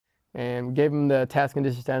and gave them the task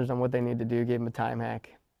condition standards on what they need to do, gave them a time hack.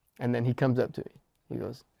 And then he comes up to me. He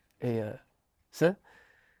goes, "Hey, sir?" I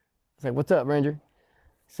was like, "What's up, Ranger?"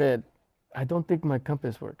 He said, "I don't think my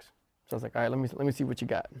compass works." So I was like, "All right, let me see what you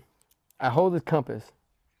got." I hold his compass,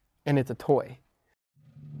 and it's a toy.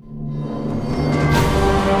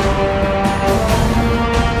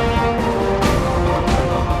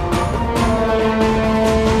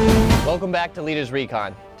 Welcome back to Leaders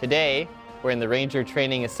Recon. Today, we're in the Ranger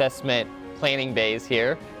Training Assessment Planning Bays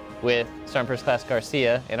here with Sergeant First Class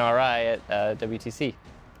Garcia and RI at WTC.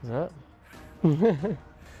 What's up?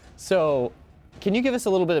 So, can you give us a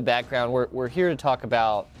little bit of background? We're here to talk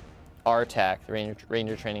about RTAC, the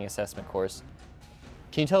Ranger Training Assessment course.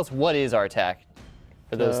 Can you tell us what is RTAC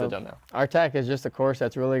for those that don't know? RTAC is just a course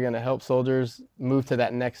that's really going to help soldiers move to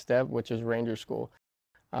that next step, which is Ranger School.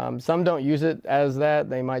 Some don't use it as that.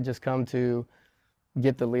 They might just come to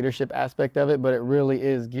get the leadership aspect of it, but it really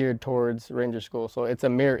is geared towards Ranger School. So it's a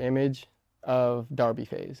mirror image of Darby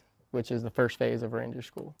phase, which is the first phase of Ranger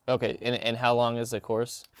School. Okay, and how long is the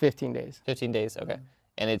course? 15 days. 15 days, okay.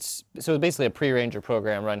 And it's basically a pre-Ranger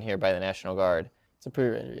program run here by the National Guard. It's a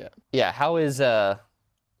pre-Ranger, yeah. Yeah, how is,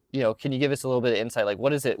 can you give us a little bit of insight? Like, what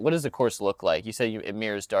does the course look like? You said it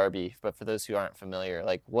mirrors Darby, but for those who aren't familiar,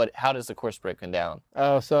 like, how does the course break down?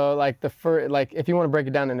 Oh, so like if you want to break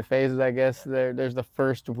it down into phases, I guess there's the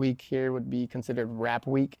first week here would be considered RAP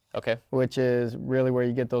week. Okay. Which is really where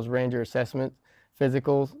you get those Ranger assessment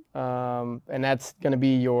physicals, and that's going to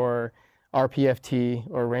be your RPFT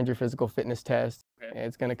or Ranger Physical Fitness Test. Okay.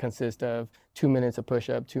 It's going to consist of 2 minutes of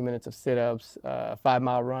push-up, 2 minutes of sit-ups,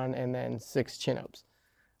 5-mile run, and then 6 chin-ups.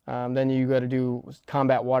 Then you got to do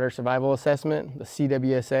Combat Water Survival Assessment, the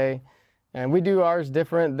CWSA. And we do ours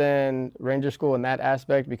different than Ranger School in that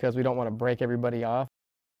aspect because we don't want to break everybody off.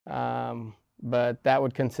 But that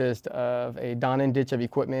would consist of a don and ditch of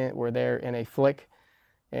equipment where they're in a flick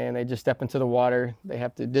and they just step into the water. They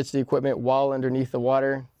have to ditch the equipment while underneath the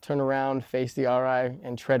water, turn around, face the RI,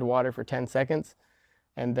 and tread water for 10 seconds.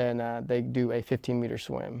 And then they do a 15-meter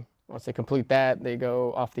swim. Once they complete that, they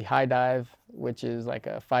go off the high dive, which is like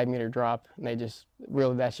a 5-meter drop, and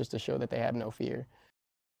that's just to show that they have no fear.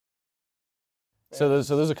 So there's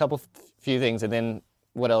a few things, and then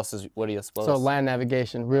what else? So land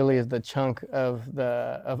navigation really is the chunk of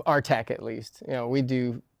RTAC at least. We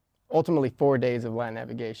do ultimately 4 days of land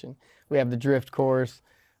navigation. We have the drift course,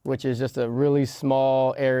 which is just a really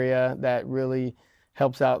small area that really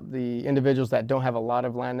helps out the individuals that don't have a lot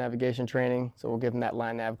of land navigation training. So we'll give them that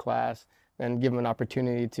land nav class and give them an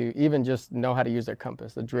opportunity to even just know how to use their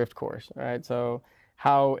compass, the drift course, all right? So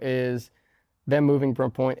how is them moving from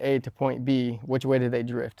point A to point B, which way did they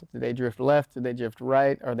drift? Did they drift left? Did they drift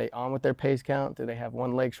right? Are they on with their pace count? Do they have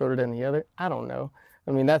one leg shorter than the other? I don't know.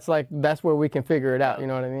 I mean, that's where we can figure it out, you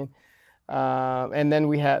know what I mean? And then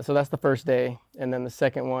so that's the first day. And then the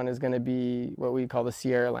second one is going to be what we call the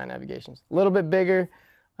Sierra Land Navigations. A little bit bigger.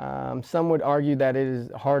 Some would argue that it is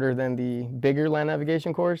harder than the bigger land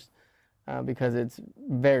navigation course because it's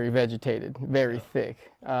very vegetated, very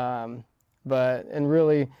thick. But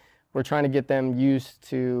really, we're trying to get them used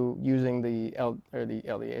to using the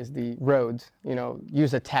LDAs, the roads,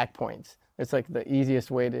 use attack points. It's like the easiest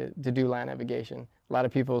way to do land navigation. A lot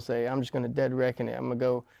of people say, I'm just going to dead reckon it. I'm going to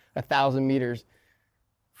go 1,000 meters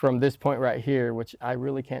from this point right here, which I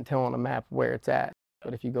really can't tell on a map where it's at.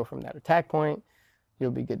 But if you go from that attack point,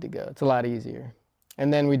 you'll be good to go. It's a lot easier.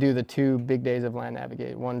 And then we do the 2 big days of land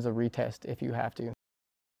navigate. One's a retest if you have to.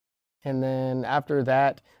 And then after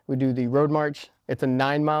that, we do the road march. It's a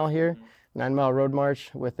 9-mile here, 9-mile road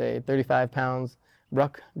march with a 35 pounds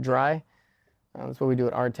ruck dry. That's what we do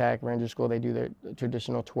at RTAC, Ranger School. They do their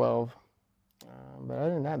traditional 12. But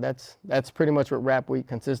other than that, that's pretty much what RAP week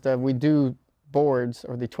consists of. We do boards,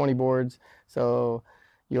 or the 20 boards. So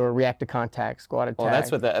your react to contact, squad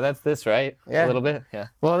attack. Well, that's this, right? Yeah. A little bit, yeah.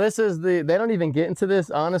 Well, they don't even get into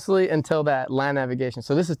this, honestly, until that land navigation.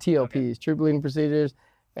 So this is TLPs, troop leading procedures,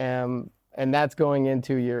 and that's going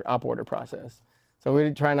into your op order process. So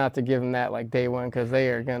we try not to give them that like day one because they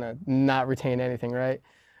are going to not retain anything, right?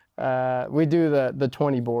 We do the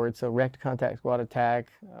 20 board, so react to contact, squad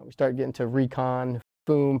attack. We start getting to recon,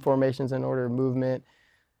 boom, formations and order of movement.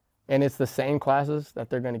 And it's the same classes that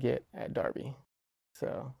they're going to get at Darby.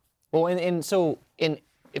 So. Well,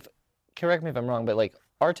 correct me if I'm wrong, but like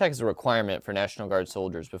RTAC is a requirement for National Guard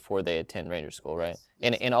soldiers before they attend Ranger School, right?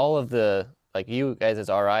 And all of the, like you guys as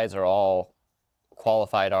RIs are all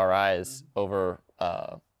qualified RIs over.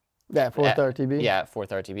 Yeah, 4th RTB. Yeah, 4th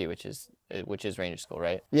RTB, which is Ranger School,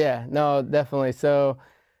 right? Yeah, no, definitely. So.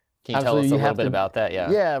 Can you tell us a little bit about that?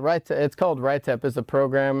 Yeah. Yeah, it's called RITEP. It's a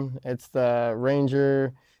program. It's the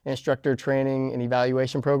Ranger instructor training and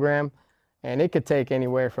evaluation program, and it could take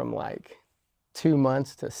anywhere from like 2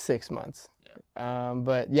 months to 6 months.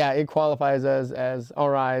 But yeah, it qualifies us as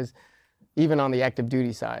RIs, even on the active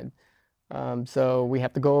duty side. So we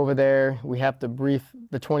have to go over there. We have to brief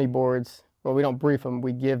the 20 boards. Well, we don't brief them.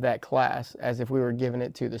 We give that class as if we were giving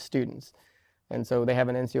it to the students. And so they have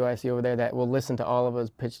an NCOIC over there that will listen to all of us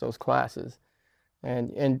pitch those classes.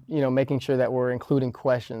 And you know, making sure that we're including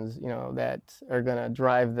questions, you know, that are going to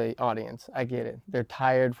drive the audience. I get it. They're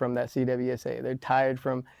tired from that CWSA. They're tired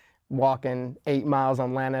from walking 8 miles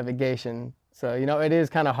on land navigation. So, you know, it is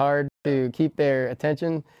kind of hard to keep their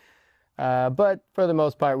attention. But for the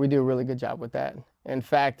most part, we do a really good job with that. In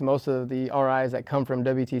fact, most of the RIs that come from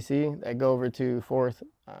WTC that go over to 4th,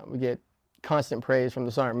 we get constant praise from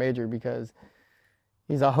the Sergeant Major because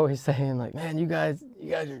he's always saying like, man, you guys,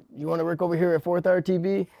 you want to work over here at 4th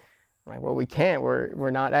RTB? I'm like, well, we can't.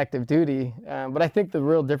 We're not active duty. But I think the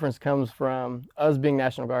real difference comes from us being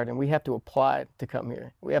National Guard, and we have to apply to come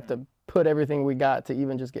here. We have to put everything we got to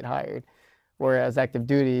even just get hired. Whereas active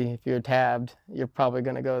duty, if you're tabbed, you're probably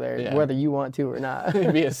going to go there, whether you want to or not.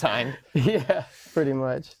 Be assigned. Yeah, pretty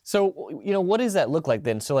much. So, you know, what does that look like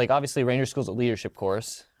then? So, like, obviously, Ranger School's a leadership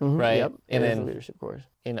course, right? Yep, and it is then a leadership course.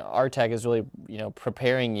 And RTAC is really, you know,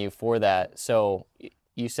 preparing you for that. So,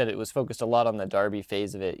 you said it was focused a lot on the Darby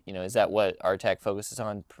phase of it. You know, is that what RTAC focuses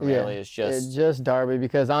on primarily? Yeah, is just it's just Darby,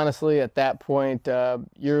 because honestly, at that point,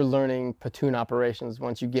 you're learning platoon operations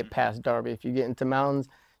once you get past Darby. If you get into mountains,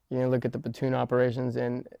 you know, look at the platoon operations,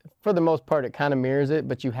 and for the most part, it kind of mirrors it,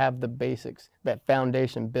 but you have the basics, that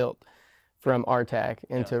foundation built from RTAC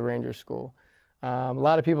into Ranger School. A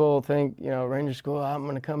lot of people think, you know, Ranger School, I'm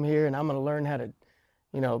going to come here and I'm going to learn how to,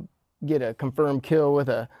 you know, get a confirmed kill with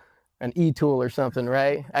an E-tool or something,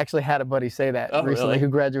 right? I actually had a buddy say that recently who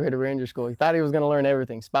graduated Ranger School. He thought he was going to learn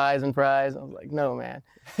everything, spies and fries. I was like, no, man.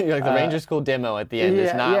 Like the Ranger School demo at the end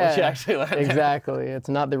is not what you actually learn. Exactly. It's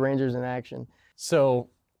not the Rangers in action. So,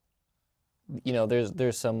 you know,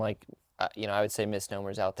 there's some like, you know, I would say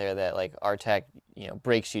misnomers out there that like RTAC, you know,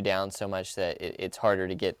 breaks you down so much that it's harder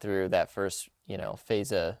to get through that first, you know,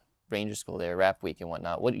 phase of Ranger School there, RAP week and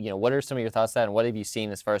whatnot. What, you know, what are some of your thoughts on that, and what have you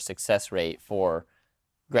seen as far as success rate for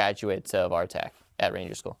graduates of RTAC at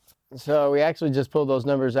Ranger School? So we actually just pulled those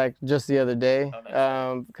numbers just the other day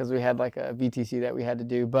because we had like a VTC that we had to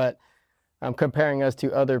do. But comparing us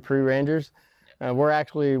to other pre-Rangers, we're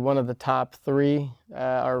actually one of the top 3.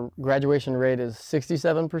 Our graduation rate is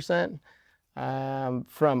 67%. From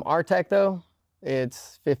RTAC though,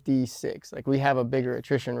 it's 56. Like we have a bigger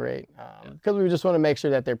attrition rate because we just want to make sure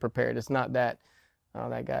that they're prepared. It's not that, oh,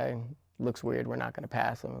 that guy looks weird, we're not going to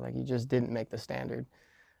pass him. Like he just didn't make the standard.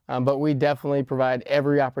 But we definitely provide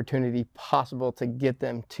every opportunity possible to get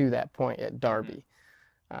them to that point at Darby.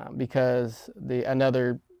 Because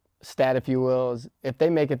another stat, if you will, is if they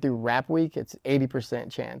make it through RAP week, it's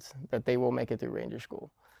 80% chance that they will make it through Ranger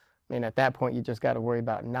School. I mean, at that point, you just got to worry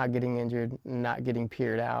about not getting injured, not getting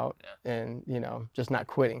peered out, and, you know, just not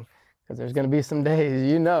quitting. Because there's going to be some days,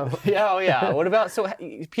 you know. Yeah, oh yeah. What about, so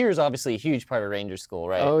peer is obviously a huge part of Ranger School,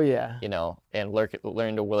 right? Oh, yeah. You know, and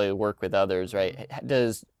learn to really work with others, right?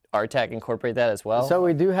 Does RTAC incorporate that as well? So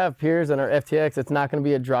we do have peers in our FTX. It's not going to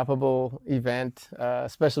be a droppable event,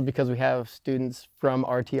 especially because we have students from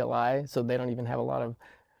RTLI, so they don't even have a lot of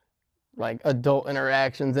like adult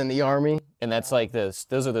interactions in the Army. And that's like those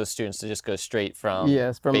are those students that just go straight from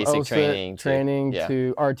from basic OSIT training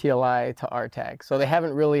to RTLI to RTAC. So they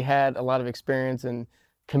haven't really had a lot of experience in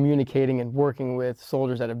communicating and working with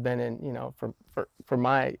soldiers that have been in, you know, for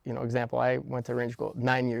my, you know, example, I went to Ranger School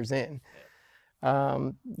 9 years in.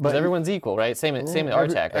 But everyone's equal, right? Same at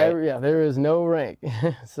RTAC, right? Yeah, there is no rank.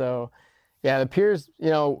 So, yeah, the peers, you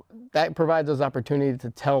know, that provides us opportunity to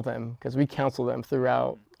tell them, because we counsel them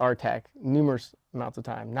throughout RTAC numerous amounts of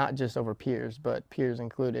time, not just over peers, but peers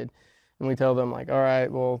included. And we tell them like, all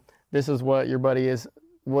right, well, this is what your buddy is,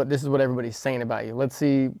 this is what everybody's saying about you. Let's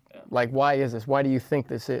see, like, why is this? Why do you think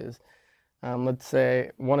this is? Let's say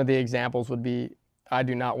one of the examples would be, I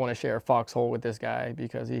do not want to share a foxhole with this guy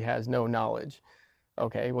because he has no knowledge.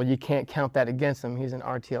 Okay, well, you can't count that against him. He's an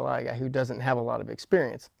RTLI guy who doesn't have a lot of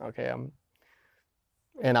experience. Okay,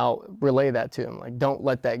 and I'll relay that to him. Like, don't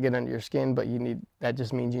let that get under your skin, but that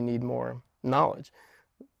just means you need more knowledge.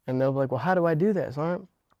 And they'll be like, well, how do I do this? All right.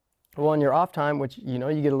 Well, in your off time, which, you know,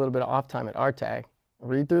 you get a little bit of off time at RTAC,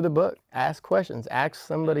 read through the book, ask questions, ask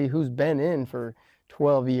somebody who's been in for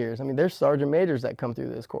 12 years. I mean, there's sergeant majors that come through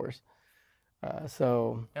this course.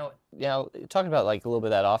 Now, talking about like a little bit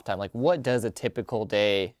of that off time, like what does a typical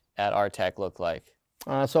day at RTAC look like?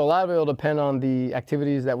 So a lot of it will depend on the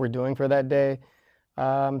activities that we're doing for that day.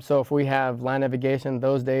 So if we have land navigation,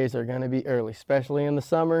 those days are going to be early, especially in the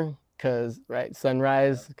summer, because right,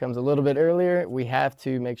 sunrise comes a little bit earlier. We have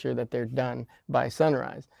to make sure that they're done by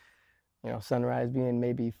sunrise. Sunrise being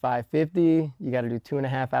maybe 5:50. You got to do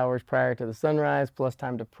 2.5 hours prior to the sunrise, plus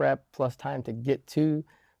time to prep, plus time to get to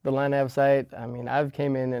the land nav site. I mean, I've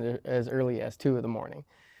came in as early as 2 in the morning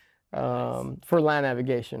for land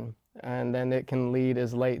navigation, and then it can lead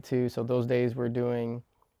as late too. So those days we're doing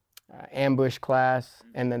ambush class,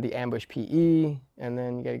 and then the ambush PE, and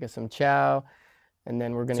then you got to get some chow, and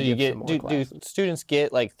then we're going to get some more classes. Do students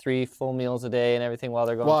get like 3 full meals a day and everything while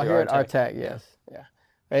they're going through here RTAC? at RTAC, yes, yeah.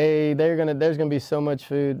 There's gonna be so much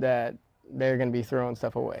food that they're gonna be throwing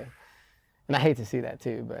stuff away, and I hate to see that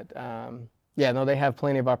too. But yeah, no, they have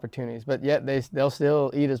plenty of opportunities, but yet they'll still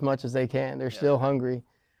eat as much as they can. They're still hungry.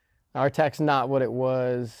 RTAC's not what it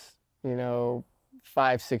was,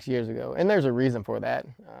 5-6 years ago, and there's a reason for that.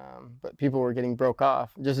 But people were getting broke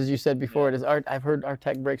off, just as you said before. I've heard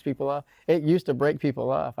RTAC breaks people off. It used to break people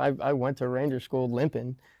off. I went to Ranger School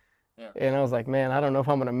limping. Yeah. And I was like, man, I don't know if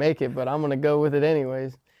I'm going to make it, but I'm going to go with it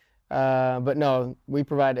anyways. But no, we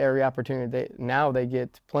provide every opportunity. Now they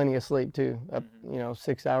get plenty of sleep too,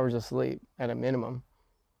 6 hours of sleep at a minimum.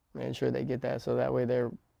 Make sure they get that, so that way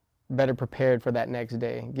they're better prepared for that next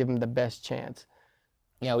day. Give them the best chance.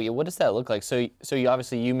 Yeah, what does that look like? So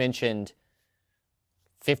you mentioned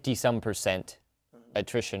 50-some%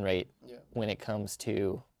 attrition rate when it comes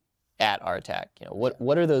to at RTAC.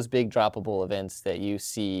 What are those big droppable events that you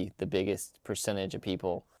see the biggest percentage of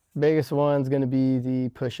people? Biggest one's going to be the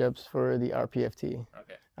push-ups for the RPFT.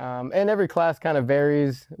 Okay. And every class kind of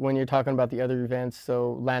varies when you're talking about the other events.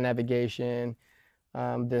 So land navigation,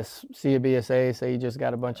 this CBSA, say you just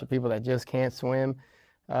got a bunch of people that just can't swim.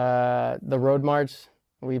 The road march,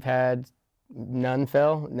 we've had none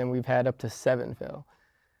fail, and then we've had up to 7 fail.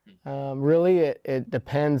 Really, it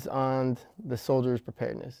depends on the soldier's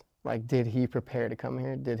preparedness. Like, did he prepare to come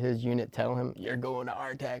here? Did his unit tell him, you're going to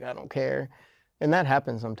RTAC, I don't care? And that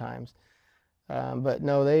happens sometimes. But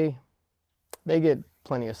no, they get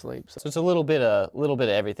plenty of sleep. So it's a little bit of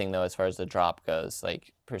everything though, as far as the drop goes,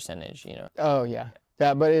 like percentage, Oh yeah,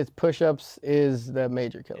 but it's push-ups is the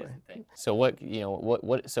major killer. So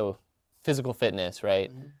so physical fitness,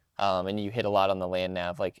 right? Mm-hmm. And you hit a lot on the land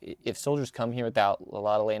nav. Like, if soldiers come here without a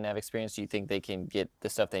lot of land nav experience, do you think they can get the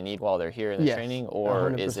stuff they need while they're here in the training,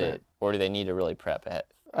 or 100%. Or do they need to really prep ahead?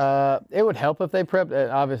 It would help if they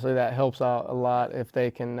prepped. Obviously, that helps out a lot if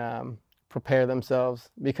they can prepare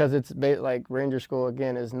themselves, because it's like Ranger School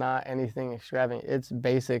again is not anything extravagant. It's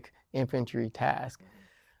basic infantry task.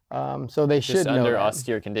 So they should know under that.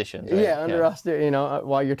 Austere conditions, right? Yeah, under austere,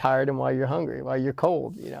 while you're tired and while you're hungry, while you're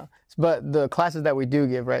cold, But the classes that we do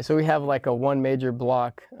give, right? So we have like a one major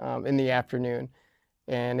block in the afternoon,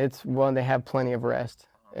 and it's one they have plenty of rest.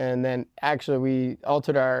 And then actually we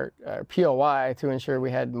altered our POI to ensure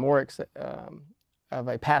we had more of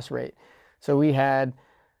a pass rate. So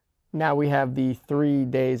now we have the 3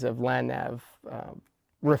 days of land nav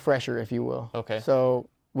refresher, if you will. Okay. So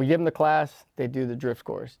we give them the class, they do the drift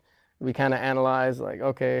course. We kind of analyze, like,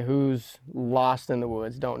 okay, who's lost in the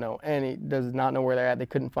woods, does not know where they're at, they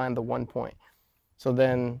couldn't find the 1 point. So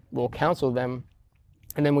then we'll counsel them,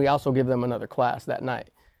 and then we also give them another class that night.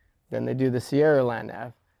 Then they do the Sierra land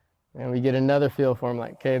nav, and we get another feel for them,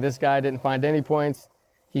 like, okay, this guy didn't find any points,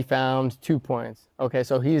 he found 2 points. Okay,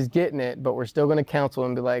 so he's getting it, but we're still going to counsel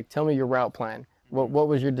him, be like, tell me your route plan. What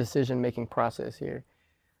was your decision-making process here?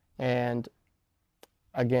 And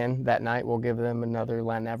again, that night we'll give them another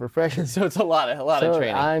land nav refresher. So it's a lot of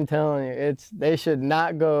training. I'm telling you, they should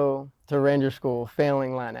not go to Ranger School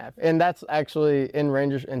failing land nav. And that's actually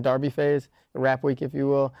in Derby phase, RAP week, if you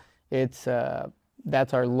will. It's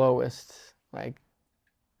that's our lowest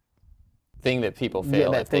thing that people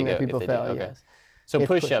fail. Yeah, that thing that people fail. Okay. Yes. So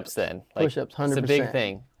push-ups then. Push-ups, 100%. It's a big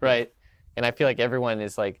thing, right? And I feel like everyone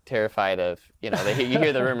is terrified of, you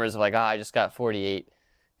hear the rumors of I just got 48.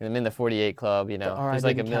 I'm in the 48 club, there's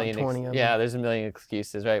like a million. There's a million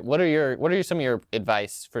excuses, right? What are some of your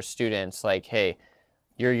advice for students? Like, hey,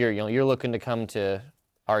 you're looking to come to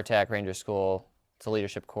RTAC Ranger School. It's a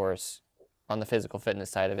leadership course on the physical fitness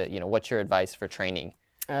side of it. What's your advice for training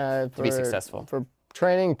to be successful? For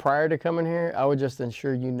training prior to coming here, I would just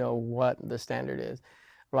ensure you know what the standard is.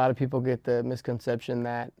 A lot of people get the misconception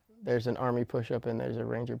that there's an Army push-up and there's a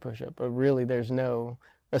Ranger push-up, but really there's no.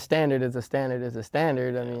 A standard is a standard is a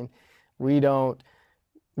standard. I mean, we don't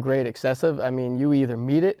grade excessive. I mean, you either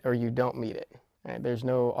meet it or you don't meet it. Right? There's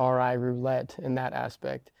no RI roulette in that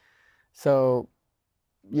aspect. So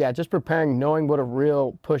yeah, just preparing, knowing what a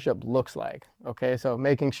real push-up looks like. Okay, so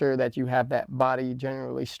making sure that you have that body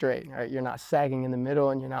generally straight, right? You're not sagging in the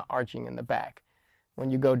middle and you're not arching in the back. When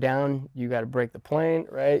you go down, you got to break the plane,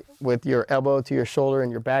 right? With your elbow to your shoulder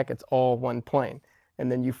and your back, it's all one plane.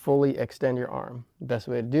 And then you fully extend your arm. The best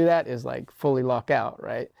way to do that is like fully lock out,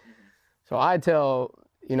 right? So I tell,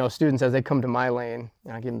 students as they come to my lane,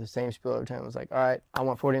 and I give them the same spiel every time. It's like, all right, I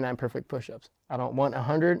want 49 perfect push-ups. I don't want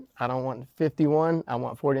 100. I don't want 51. I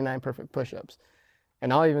want 49 perfect push-ups.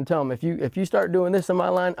 And I'll even tell them, if you start doing this in my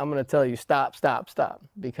line, I'm going to tell you stop, stop, stop,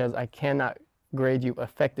 because I cannot grade you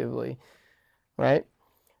effectively, right?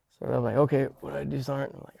 So they're like, okay, what do I do,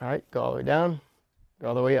 Sergeant? I'm like, all right, go all the way down, go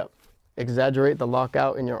all the way up. Exaggerate the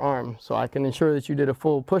lockout in your arm so I can ensure that you did a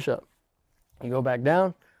full push-up. You go back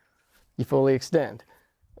down, you fully extend.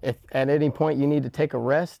 If at any point you need to take a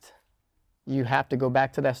rest, you have to go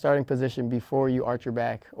back to that starting position before you arch your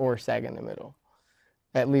back or sag in the middle,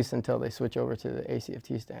 at least until they switch over to the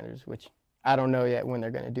ACFT standards, which I don't know yet when they're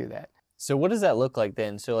going to do that. So what does that look like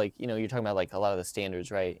then? So like, you're talking about like a lot of the standards,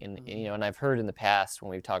 right? And and I've heard in the past when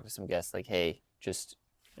we've talked to some guests, like, hey, just,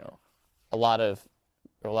 a lot of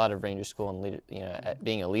Ranger School and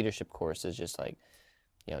being a leadership course is just like,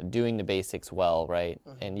 doing the basics well, right?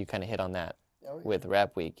 And you kind of hit on that with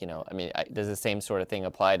Rep Week. Does the same sort of thing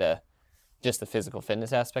apply to just the physical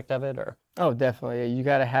fitness aspect of it, or? Oh, definitely. You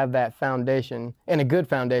got to have that foundation, and a good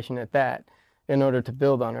foundation at that, in order to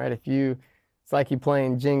build on, right? It's like you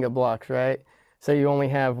playing Jenga blocks, right? So you only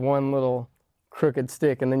have one little crooked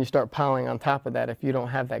stick, and then you start piling on top of that. If you don't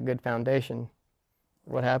have that good foundation,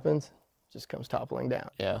 what happens? It just comes toppling down.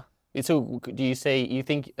 Yeah. So do you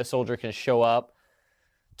think a soldier can show up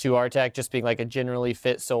to RTAC just being like a generally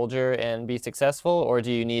fit soldier and be successful, or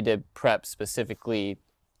do you need to prep specifically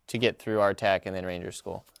to get through RTAC and then Ranger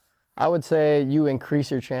School? I would say you increase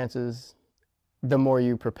your chances the more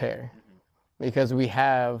you prepare, because we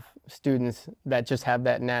have students that just have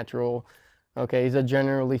that natural, okay, he's a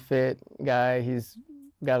generally fit guy, he's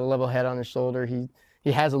got a level head on his shoulder,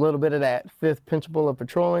 he has a little bit of that fifth principle of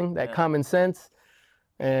patrolling, that common sense,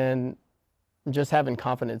 and just having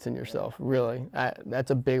confidence in yourself, really.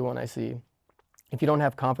 That's a big one I see. If you don't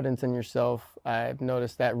have confidence in yourself, I've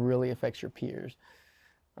noticed that really affects your peers.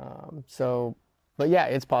 But yeah,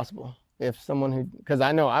 it's possible. If someone because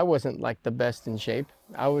I know I wasn't like the best in shape.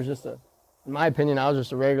 I was just in my opinion, I was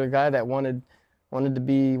just a regular guy that wanted to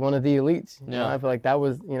be one of the elites. I feel like that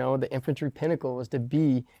was, the infantry pinnacle was to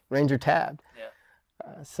be Ranger Tabbed. Yeah.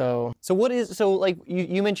 So like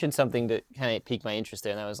you mentioned something that kind of piqued my interest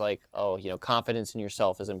there, and I was like, confidence in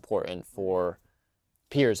yourself is important for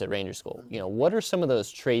peers at Ranger School. What are some of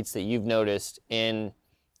those traits that you've noticed in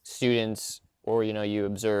students, or you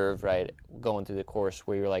observe, right, going through the course,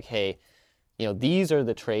 where you're like, hey, these are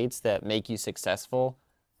the traits that make you successful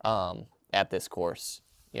at this course,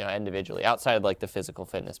 individually, outside of like the physical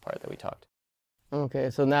fitness part that we talked. Okay,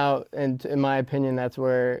 so now, and in my opinion, that's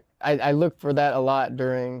where I look for that a lot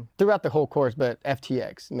throughout the whole course, but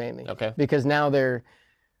FTX mainly. Okay. Because now they're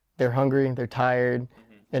hungry, they're tired,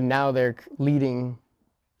 and now they're leading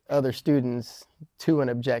other students to an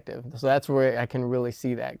objective. So that's where I can really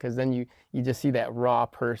see that, because then you just see that raw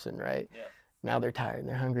person, right? Yeah. Now they're tired, and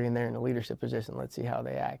they're hungry, and they're in a leadership position. Let's see how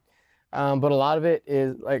they act. But a lot of it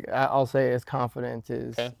is, like I'll say, is confidence.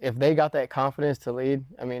 If they got that confidence to lead,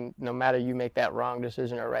 no matter you make that wrong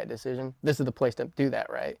decision or right decision, this is the place to do that,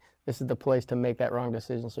 right? This is the place to make that wrong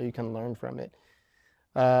decision so you can learn from it.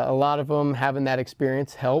 A lot of them having that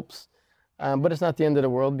experience helps, but it's not the end of the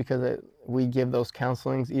world, because we give those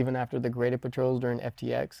counselings even after the graded patrols during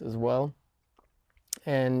FTX as well.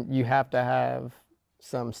 And you have to have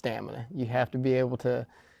some stamina. You have to be able to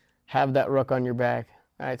have that ruck on your back.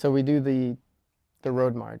 All right, so we do the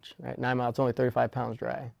road march, right? 9 miles, it's only 35 pounds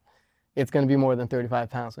dry. It's going to be more than 35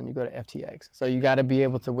 pounds when you go to FTX. So you got to be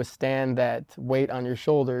able to withstand that weight on your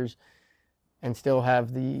shoulders and still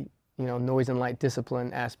have the, noise and light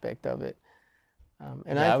discipline aspect of it.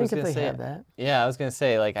 And I think if they have that. Yeah, I was going to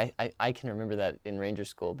say, like, I can remember that in Ranger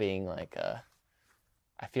School being like,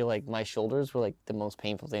 I feel like my shoulders were like the most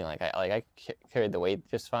painful thing. Like I carried the weight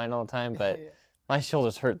just fine all the time, but my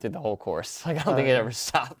shoulders hurt through the whole course. Like I don't think it ever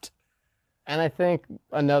stopped. And I think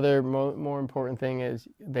another more important thing is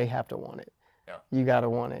they have to want it. Yeah. You got to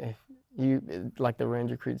want it. If like the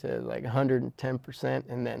Ranger Creed says, like 110%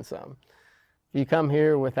 and then some. If you come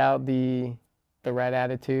here without the right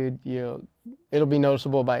attitude, it'll be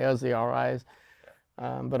noticeable by us, the RIs,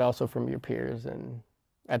 but also from your peers. And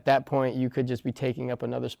at that point, you could just be taking up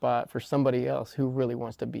another spot for somebody else who really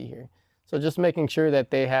wants to be here. So just making sure that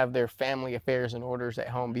they have their family affairs and orders at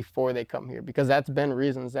home before they come here, because that's been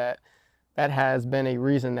reasons that that has been a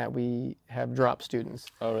reason that we have dropped students.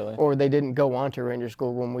 Oh, really? Or they didn't go on to Ranger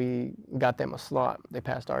School when we got them a slot. They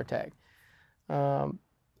passed RTAC.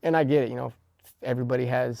 And I get it, everybody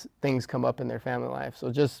has things come up in their family life. So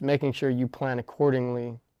just making sure you plan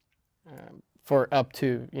accordingly for up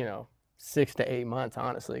to, 6 to 8 months,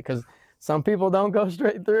 honestly, because some people don't go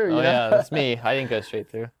straight through. Oh, yeah, that's me. I didn't go straight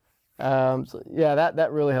through. So yeah,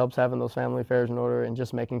 that really helps, having those family affairs in order and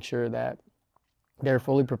just making sure that they're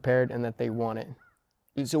fully prepared and that they want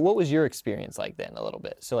it. So what was your experience like then a little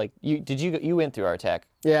bit? So like you went through RTAC?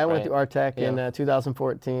 Yeah, I went right? through RTAC in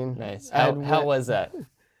 2014. Nice. How was that?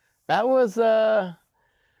 That was, a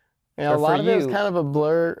lot of it was kind of a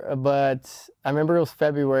blur, but I remember it was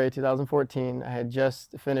February 2014. I had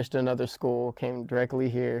just finished another school, came directly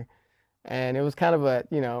here, and it was kind of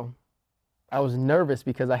I was nervous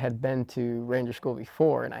because I had been to Ranger School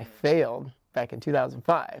before and I failed back in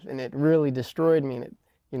 2005, and it really destroyed me.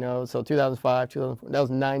 And so 2005, 2004, that was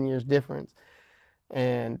 9 years difference,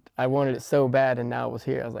 and I wanted it so bad, and now it was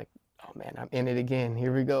here. I was like, oh man, I'm in it again.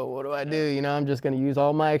 Here we go. What do I do? I'm just going to use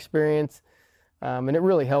all my experience, and it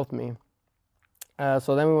really helped me.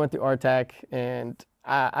 So then we went through RTAC, and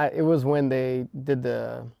it was when they did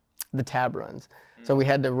the tab runs. So we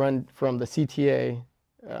had to run from the CTA,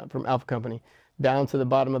 from Alpha Company, down to the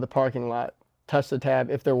bottom of the parking lot, touch the tab.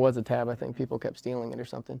 If there was a tab, I think people kept stealing it or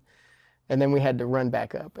something. And then we had to run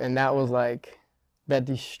back up. And that was that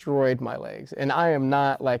destroyed my legs. And I am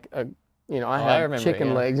not like I have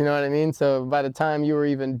chicken legs, you know what I mean? So by the time you were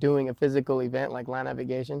even doing a physical event like land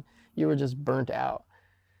navigation, you were just burnt out.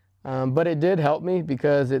 But it did help me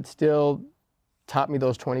because it still taught me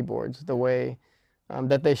those 20 boards the way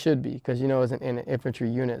that they should be. Because, as in an infantry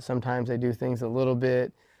unit, sometimes they do things a little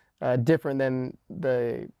bit different than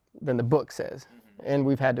the book says. And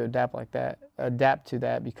we've had to adapt to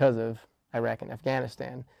that because of Iraq and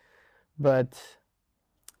Afghanistan. But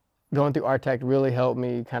going through RTAC really helped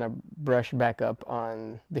me kind of brush back up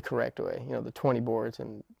on the correct way, the 20 boards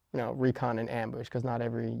and, recon and ambush, because not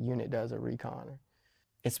every unit does a recon.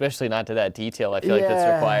 Especially not to that detail, I feel like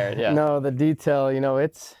that's required. Yeah. No, the detail,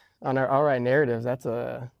 it's on our RI narratives, that's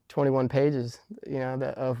 21 pages,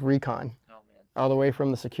 of recon. Oh, man. All the way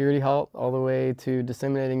from the security halt, all the way to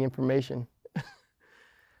disseminating information.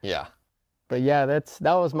 Yeah. But yeah, that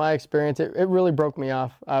was my experience. It really broke me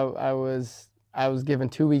off. I was given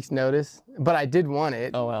 2 weeks notice, but I did want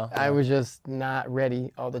it. Oh, wow. I was just not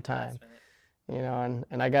ready all the time.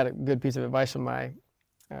 And I got a good piece of advice from my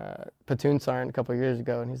platoon sergeant a couple of years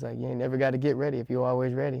ago, and he's like, you ain't never got to get ready if you're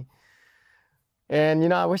always ready.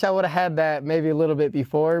 And, I wish I would have had that maybe a little bit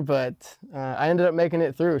before, but I ended up making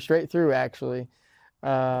it straight through, actually.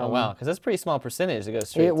 Oh, wow, because that's a pretty small percentage to go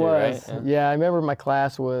straight through, right? It was. Yeah, I remember my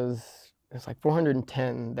class it's like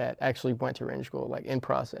 410 that actually went to Ranger School, like in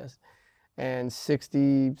process. And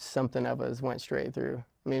 60-something of us went straight through.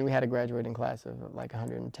 I mean, we had a graduating class of like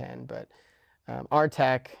 110, but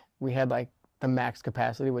RTAC, we had like the max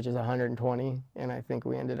capacity, which is 120, and I think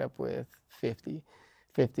we ended up with 50,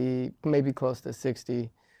 maybe close to 60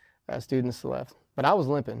 students left. But I was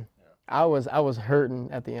limping. Yeah. I was hurting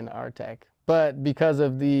at the end of RTAC. But because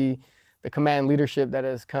of the command leadership that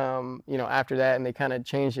has come, after that, and they kind of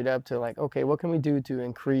changed it up to like, okay, what can we do to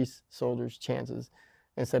increase soldiers' chances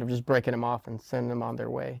instead of just breaking them off and sending them on their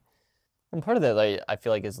way? And part of that, I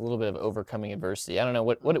feel like, is a little bit of overcoming adversity. I don't know,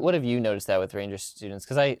 what have you noticed that with Ranger students?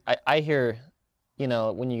 Because I hear,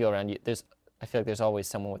 when you go around, I feel like there's always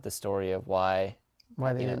someone with the story of why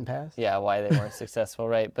they didn't pass. Yeah, why they weren't successful,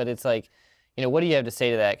 right? But it's like, what do you have to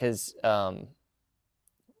say to that? Because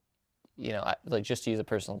like, just to use a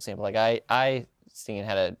personal example, like I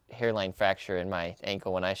had a hairline fracture in my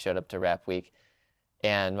ankle when I showed up to RAP week,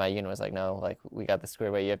 and my unit was like, no, like, we got the square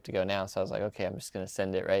away, you have to go now. So I was like, okay, I'm just gonna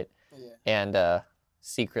send it, right? Yeah. And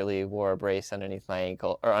secretly wore a brace underneath my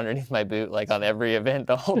ankle or underneath my boot, like on every event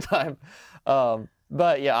the whole time.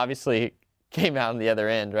 But yeah, obviously came out on the other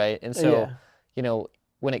end, right? And so,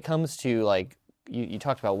 when it comes to like, you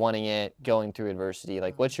talked about wanting it, going through adversity,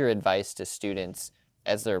 like, what's your advice to students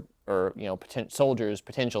as they're, or, potential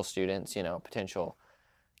students, potential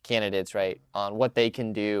candidates, right, on what they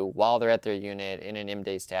can do while they're at their unit in an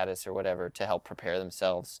M-Day status or whatever to help prepare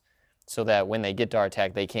themselves so that when they get to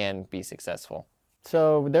RTAC, they can be successful?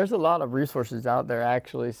 So there's a lot of resources out there,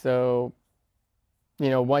 actually. So,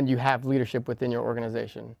 one, you have leadership within your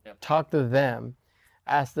organization. Yep. Talk to them.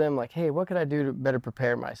 Ask them, like, hey, what could I do to better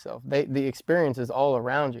prepare myself? The experience is all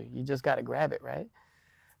around you. You just got to grab it, right?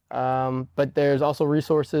 But there's also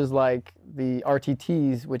resources like the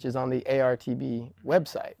RTTs, which is on the ARTB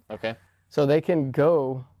website. Okay. So they can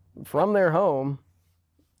go from their home,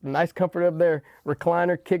 nice comfort of their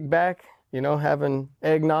recliner, kick back, having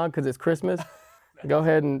eggnog because it's Christmas, go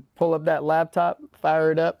ahead and pull up that laptop,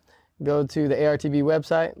 fire it up, go to the ARTB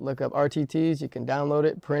website, look up RTTs. You can download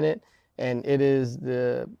it, print it, and it is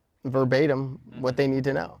the verbatim what they need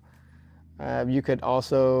to know. You could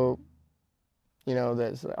also,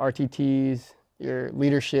 there's RTTs, your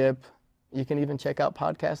leadership. You can even check out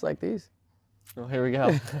podcasts like these. Oh, here we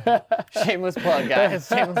go. Shameless plug, guys.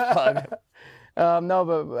 Shameless plug. No,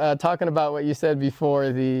 but talking about what you said before,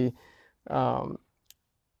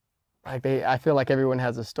 I feel like everyone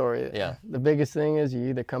has a story. Yeah. The biggest thing is you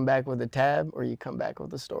either come back with a tab or you come back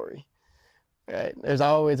with a story. Right? There's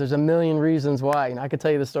a million reasons why. I could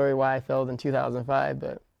tell you the story why I failed in 2005,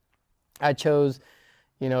 but I chose,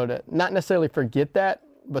 to not necessarily forget that,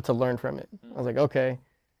 but to learn from it. I was like, okay,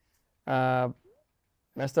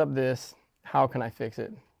 messed up this. How can I fix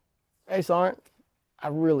it? Hey, Sergeant, I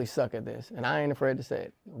really suck at this, and I ain't afraid to say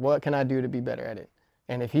it. What can I do to be better at it?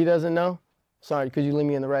 And if he doesn't know, sorry, could you lead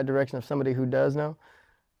me in the right direction of somebody who does know?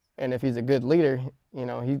 And if he's a good leader,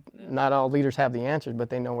 not all leaders have the answers, but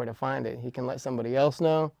they know where to find it. He can let somebody else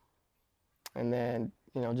know, and then,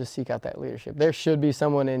 just seek out that leadership. There should be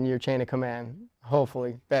someone in your chain of command,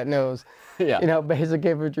 hopefully, that knows, basic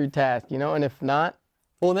infantry task, and if not.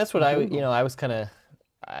 Well, and that's what I was kind of,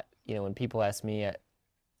 when people ask me,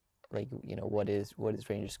 what does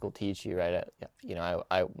Ranger School teach you, right?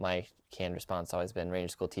 My canned response has always been Ranger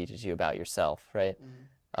School teaches you about yourself, right?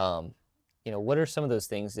 What are some of those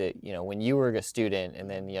things that, when you were a student and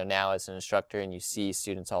then, now as an instructor and you see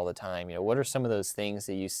students all the time, what are some of those things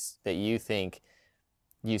that you think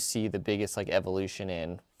you see the biggest evolution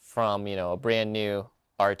in from, a brand new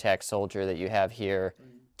RTAC soldier that you have here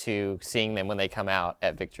to seeing them when they come out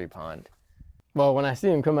at Victory Pond? Well, when I see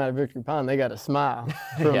them come out of Victory Pond, they got a smile,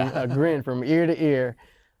 a grin from ear to ear.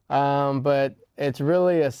 But it's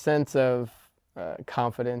really a sense of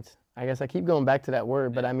confidence. I guess I keep going back to that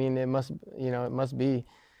word, but I mean, it must be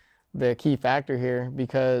the key factor here,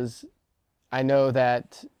 because I know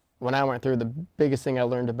that when I went through, the biggest thing I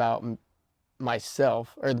learned about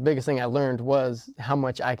myself, or the biggest thing I learned, was how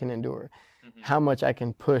much I can endure, how much I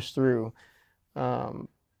can push through.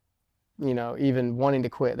 Even wanting to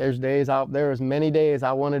quit. There was many days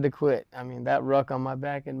I wanted to quit. I mean, that ruck on my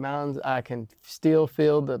back in mountains, I can still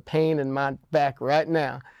feel the pain in my back right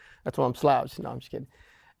now. That's why I'm slouched. No, I'm just kidding.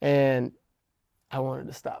 And I wanted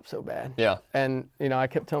to stop so bad. Yeah. And, I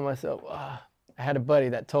kept telling myself, I had a buddy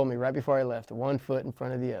that told me right before I left, one foot in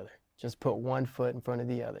front of the other. Just put one foot in front of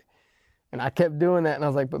the other. And I kept doing that, and I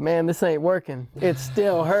was like, but man, this ain't working. It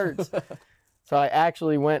still hurts. So I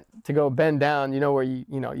actually went to go bend down, where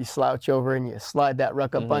you slouch over and you slide that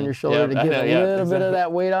ruck up on your shoulder to get a little bit of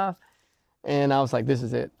that weight off. And I was like, this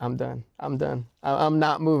is it. I'm done. I'm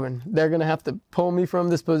not moving. They're going to have to pull me from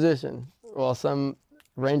this position. Well, some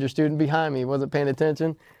Ranger student behind me wasn't paying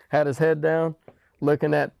attention, had his head down,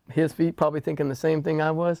 looking at his feet, probably thinking the same thing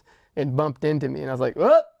I was, and bumped into me. And I was like,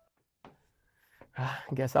 oh, I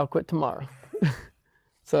guess I'll quit tomorrow.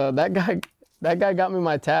 So that guy got me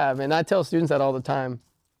my tab. And I tell students that all the time,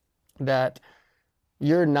 that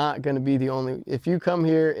you're not going to be the only. If you come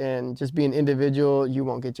here and just be an individual, you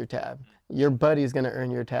won't get your tab. Your buddy's going to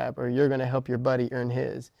earn your tab, or you're going to help your buddy earn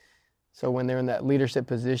his. So when they're in that leadership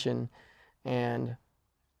position, and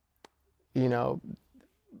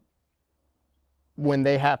when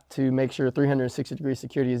they have to make sure 360-degree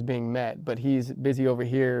security is being met, but he's busy over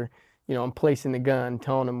here, I'm placing the gun,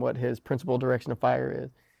 telling him what his principal direction of fire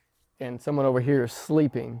is, and someone over here is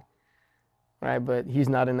sleeping, right? But he's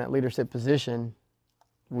not in that leadership position.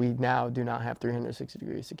 We now do not have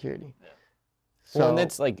 360-degree security. Yeah. So, well, and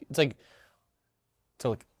it's like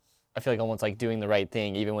I feel like almost like doing the right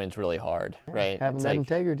thing even when it's really hard, right? Having it's that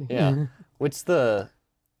integrity. Yeah. What's do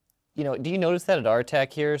you notice that at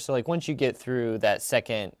RTAC here? So once you get through that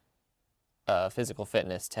second physical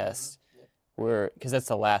fitness test, because that's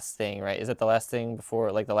the last thing, right? Is that the last thing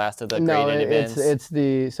before, the last of the graded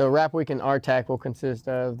events? So RAP Week and RTAC will consist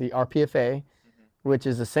of the RPFA, which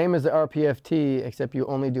is the same as the RPFT, except you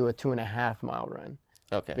only do a 2.5 mile run.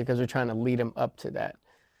 Okay. Because we're trying to lead them up to that.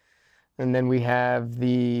 And then we have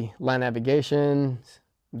the land navigation,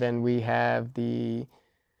 then we have the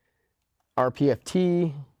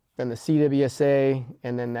RPFT, then the CWSA,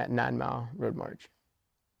 and then that 9-mile road march.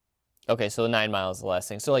 Okay, so the 9 miles is the last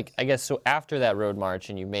thing. So I guess, so after that road march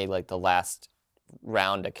and you made the last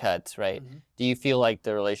round of cuts, right? Mm-hmm. Do you feel like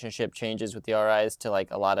the relationship changes with the RIs to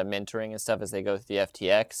a lot of mentoring and stuff as they go through the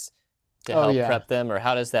FTX to help prep them? Or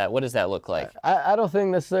what does that look like? I don't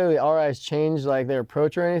think necessarily RIs change their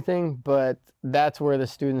approach or anything, but that's where the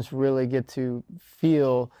students really get to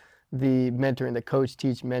feel the mentoring, the coach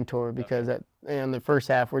teach mentor, because in the first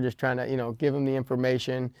half we're just trying to give them the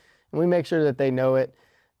information, and we make sure that they know it,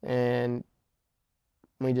 and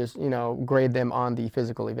we just grade them on the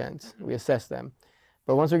physical events. We assess them.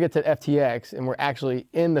 But once we get to FTX and we're actually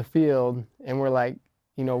in the field and we're like,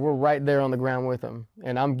 we're right there on the ground with them,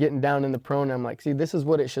 and I'm getting down in the prone, and I'm like, see, this is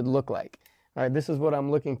what it should look like. All right, this is what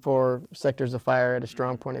I'm looking for, sectors of fire at a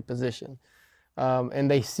strong pointed position.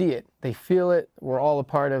 And they see it, they feel it, we're all a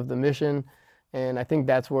part of the mission, and I think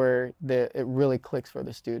that's where it really clicks for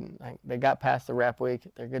the student. Like, they got past the rap week,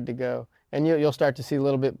 they're good to go. And you'll start to see a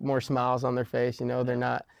little bit more smiles on their face,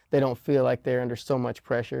 they don't feel like they're under so much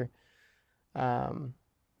pressure.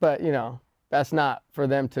 But that's not for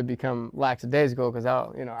them to become lackadaisical, because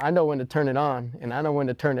I know when to turn it on and I know when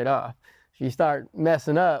to turn it off. If you start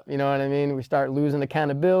messing up, you know what I mean? We start losing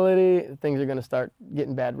accountability, things are going to start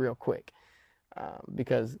getting bad real quick,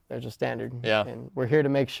 because there's a standard. Yeah. And we're here to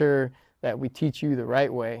make sure that we teach you the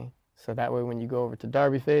right way, so that way when you go over to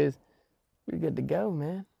Derby phase, you're good to go,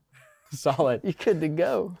 man. Solid. You're good to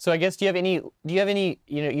go. So I guess, do you have any,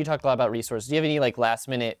 you talked a lot about resources. Do you have any last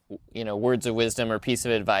minute, words of wisdom or piece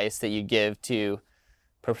of advice that you give to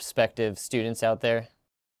prospective students out there?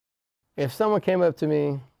 If someone came up to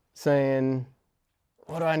me saying,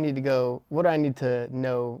 what do I need to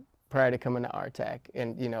know prior to coming to RTAC?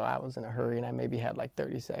 And, I was in a hurry and I maybe had like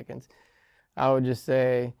 30 seconds. I would just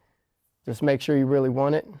say, just make sure you really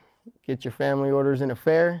want it. Get your family orders in a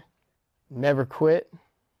fair. Never quit.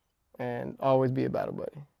 And always be a battle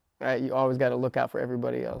buddy, right? You always got to look out for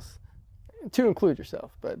everybody else, to include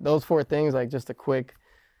yourself. But those 4 things, like just a quick,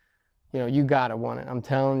 you got to want it. I'm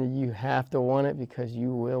telling you, you have to want it, because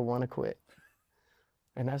you will want to quit.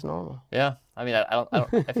 And that's normal. Yeah. I mean, I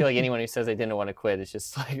feel like anyone who says they didn't want to quit is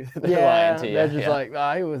just like, they're lying to you. They're just like,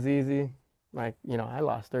 it was easy. Like, I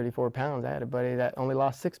lost 34 pounds. I had a buddy that only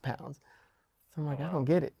lost 6 pounds. So I'm like, I don't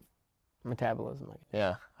get it. Metabolism.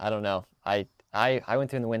 Yeah. I don't know. I went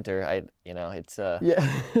through in the winter. It's a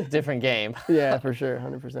different game. Yeah, for sure,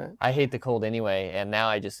 100%. I hate the cold anyway, and now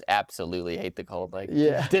I just absolutely hate the cold.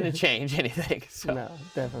 Didn't change anything. So. No,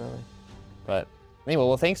 definitely. But anyway,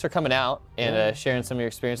 well, thanks for coming out and sharing some of your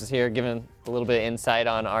experiences here, giving a little bit of insight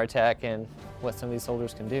on RTAC and what some of these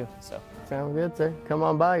soldiers can do. So. Sounds good, sir. Come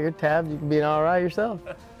on by. You're tabbed. You can be an RI yourself.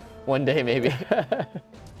 One day, maybe.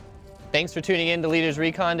 Thanks for tuning in to Leaders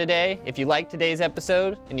Recon today. If you liked today's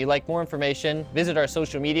episode and you'd like more information, visit our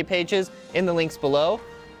social media pages in the links below,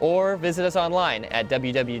 or visit us online at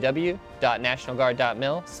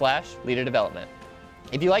www.nationalguard.mil/leaderdevelopment.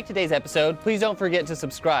 If you liked today's episode, please don't forget to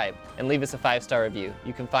subscribe and leave us a 5-star review.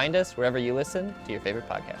 You can find us wherever you listen to your favorite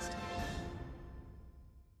podcast.